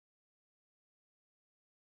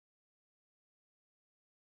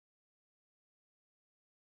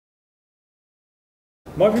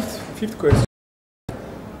My fifth question,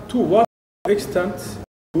 to what extent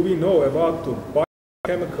do we know about the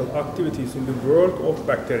biochemical activities in the world of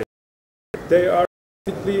bacteria? They are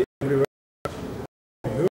basically everywhere,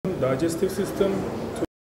 from human digestive system to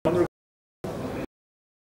underground.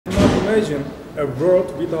 I cannot imagine a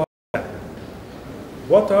world without them.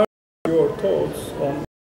 What are your thoughts on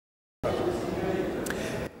that?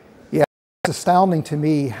 Yeah, it's astounding to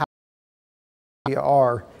me how we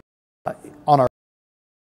are on our,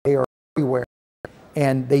 they are everywhere,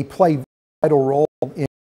 and they play a vital role in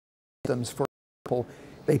systems. For example,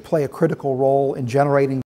 they play a critical role in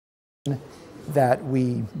generating that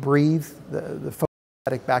we breathe, the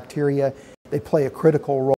photosynthetic bacteria. They play a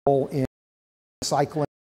critical role in cycling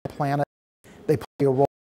the planet. They play a role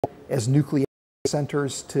as nucleation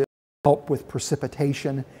centers to help with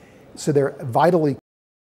precipitation. So they're vitally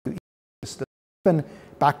critical. Even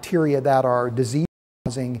bacteria that are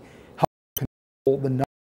disease-causing help control the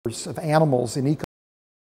numbers of animals in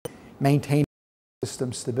ecosystems, maintain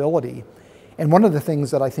system stability. And one of the things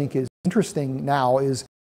that I think is interesting now is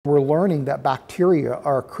we're learning that bacteria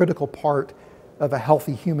are a critical part of a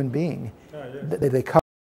healthy human being. They cover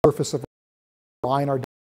the surface of our line, our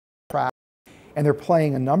tract, and they're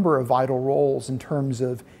playing a number of vital roles in terms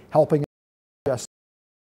of helping us digest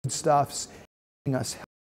foodstuffs, keeping us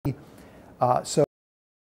healthy. So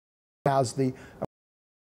as the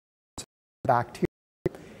bacteria.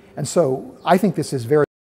 And so I think this is very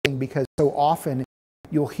interesting because so often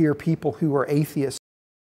you'll hear people who are atheists,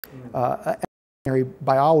 evolutionary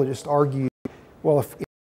biologists argue, well, if the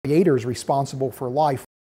creator is responsible for life,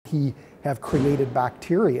 he have created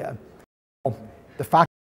bacteria. Well, the fact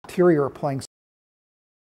that bacteria are playing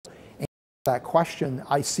and that question,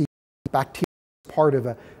 I see bacteria as part of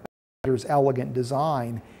a creator's elegant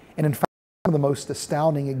design. And in fact, one of the most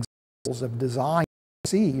astounding examples of design we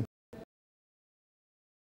see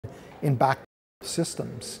in bacterial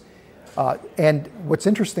systems. And what's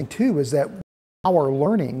interesting too is that we now are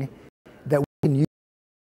learning that we can use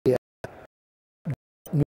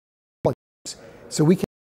so we can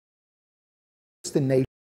use the nature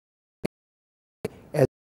as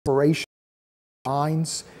inspiration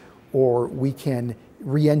designs, or we can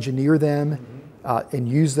re-engineer them and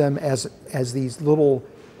use them as these little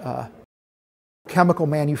chemical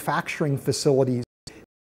manufacturing facilities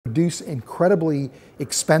produce incredibly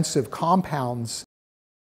expensive compounds,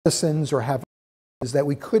 medicines, or have that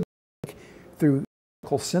we could make through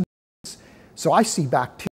chemical synthesis. So I see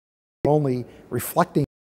bacteria not only reflecting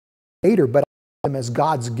the creator, but them as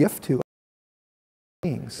God's gift to us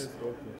beings.